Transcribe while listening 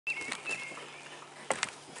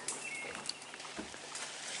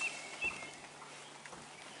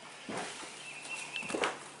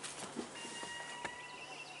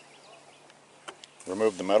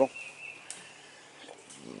remove the metal.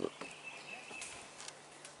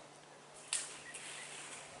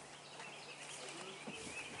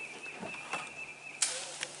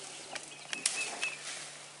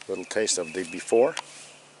 Little taste of the before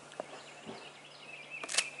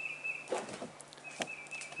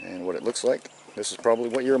and what it looks like. This is probably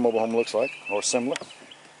what your mobile home looks like, or similar.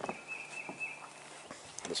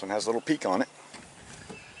 This one has a little peak on it.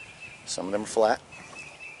 Some of them are flat.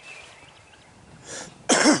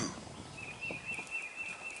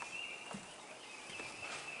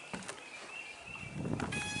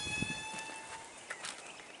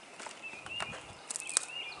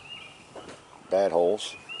 Bad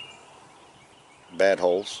holes. Bad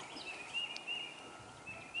holes.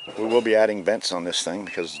 We will be adding vents on this thing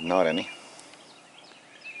because there's not any.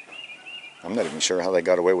 I'm not even sure how they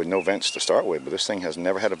got away with no vents to start with, but this thing has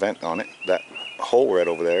never had a vent on it. That hole right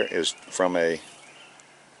over there is from a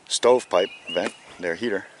stovepipe vent, their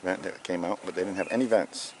heater vent that came out, but they didn't have any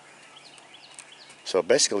vents. So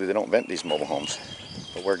basically they don't vent these mobile homes,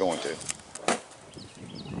 but we're going to.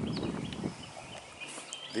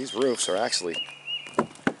 These roofs are actually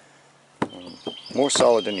more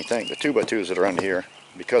solid than you think. The 2x2s that are under here,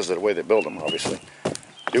 because of the way they build them, obviously,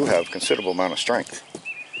 do have a considerable amount of strength.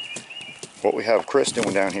 What we have Chris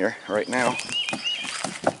doing down here right now,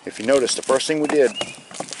 if you notice, the first thing we did,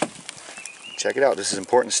 check it out, this is an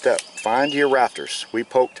important step. Find your rafters. We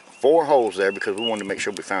poked 4 holes there because we wanted to make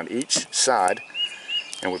sure we found each side,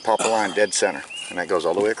 and we popped a line dead center, and that goes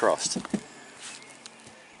all the way across.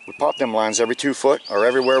 We pop them lines every 2 foot or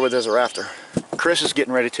everywhere where there's a rafter. Chris is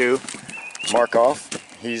getting ready to mark off.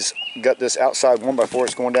 He's got this outside 1x4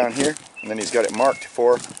 that's going down here, and then he's got it marked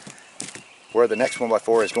for where the next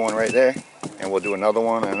 1x4 is going right there. And we'll do another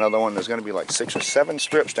one and another one. There's going to be like 6 or 7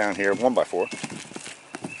 strips down here of 1x4.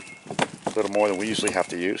 A little more than we usually have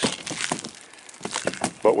to use.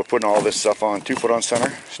 But we're putting all this stuff on 2 foot on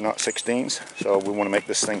center. It's not 16s, so we want to make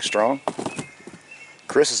this thing strong.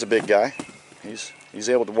 Chris is a big guy. He's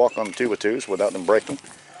able to walk on the 2x2s without them breaking.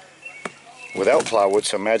 Without plywood,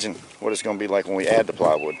 so imagine what it's going to be like when we add the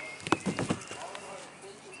plywood.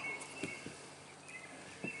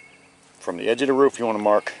 From the edge of the roof, you want to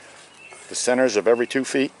mark the centers of every 2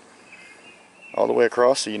 feet all the way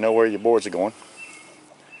across, so you know where your boards are going.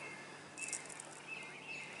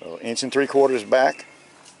 So 1 3/4 inches back,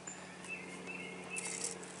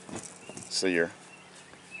 so your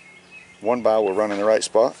 1x will run in the right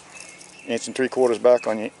spot. 1 3/4 inches back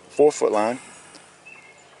on your 4 foot line.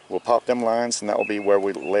 We'll pop them lines, and that will be where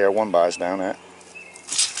we lay our 1x's down at.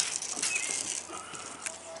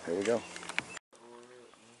 Here we go.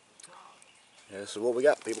 Yeah, this is what we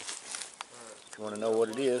got, people. If you want to know what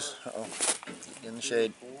it is, uh-oh, get in the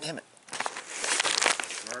shade. Damn it.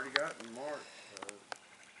 I already got them marked.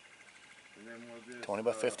 And then we'll do 20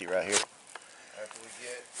 by 50 right here. after we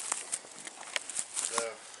get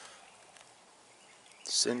the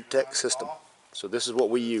Syntec system. So this is what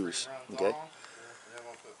we use. Okay.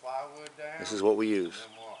 This is what we use.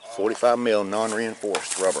 45 mil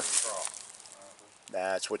non-reinforced rubber.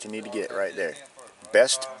 That's what you need to get right there.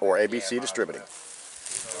 Best or ABC Distributing. All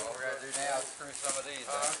we're going to do now is screw some of these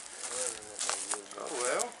in. Oh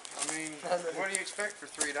well, I mean, what do you expect for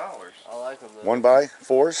 $3? I like them.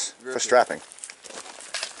 1x4s for strapping.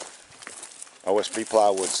 OSB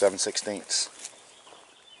plywood 7/16.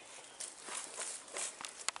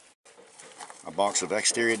 A box of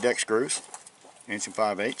exterior deck screws, 1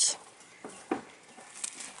 5/8.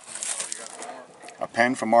 A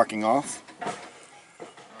pen for marking off.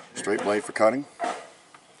 Straight blade for cutting.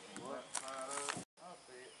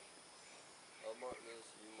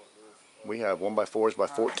 We have 1x4s by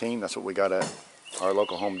 14. That's what we got at our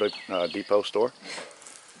local Home Depot store.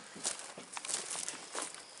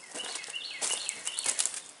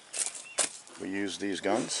 We use these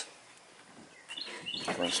guns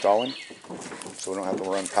for installing, so we don't have to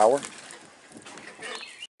run power.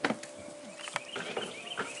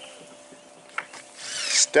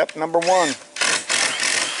 Step number 1.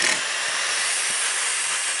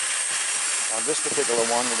 On this particular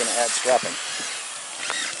one, we're going to add strapping.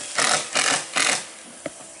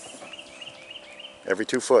 Every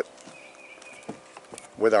 2 foot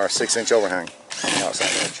with our 6-inch overhang on the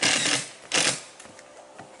outside edge.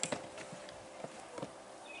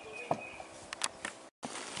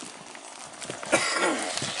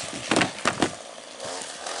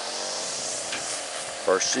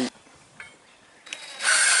 First sheet.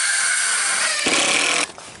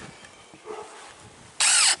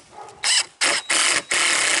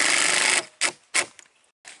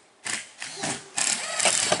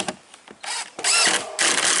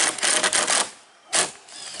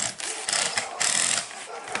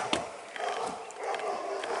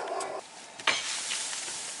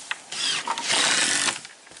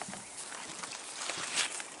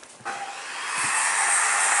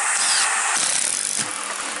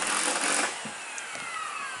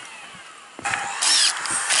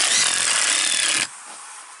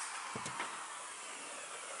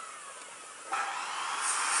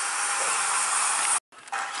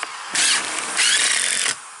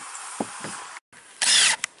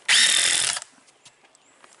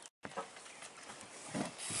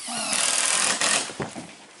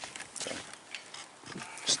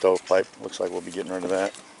 stovepipe. Looks like we'll be getting rid of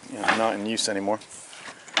that. Yeah, not in use anymore.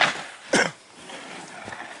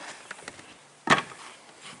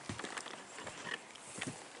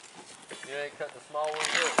 You ain't cut the small ones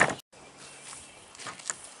yet.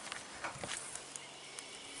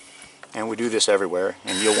 And we do this everywhere,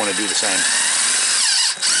 and you'll want to do the same.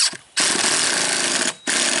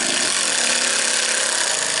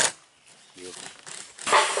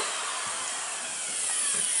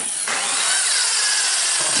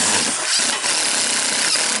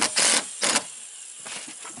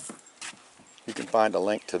 You can find a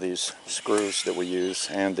link to these screws that we use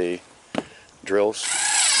and the drills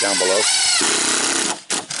down below.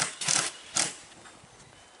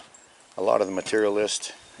 A lot of the material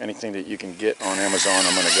list, anything that you can get on Amazon,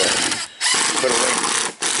 I'm going to go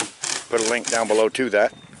put a link down below to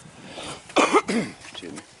that.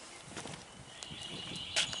 Excuse me.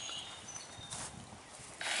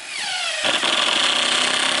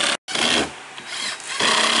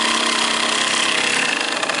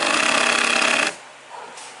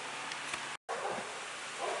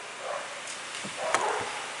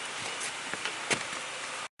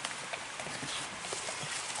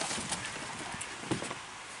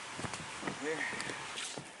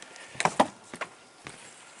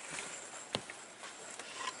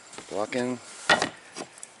 Blocking.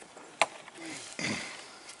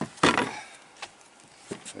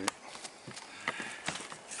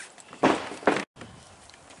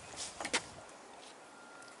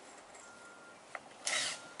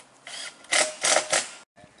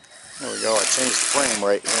 There we go. I changed the frame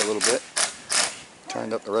rate here a little bit.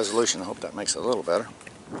 Turned up the resolution. I hope that makes it a little better.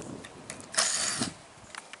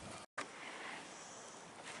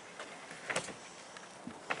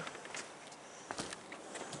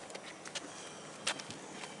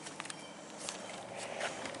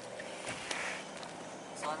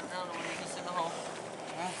 Slide it down to where you can see the hole.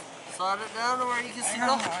 Slide it down to where you can see the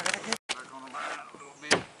hole.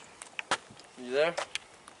 You there?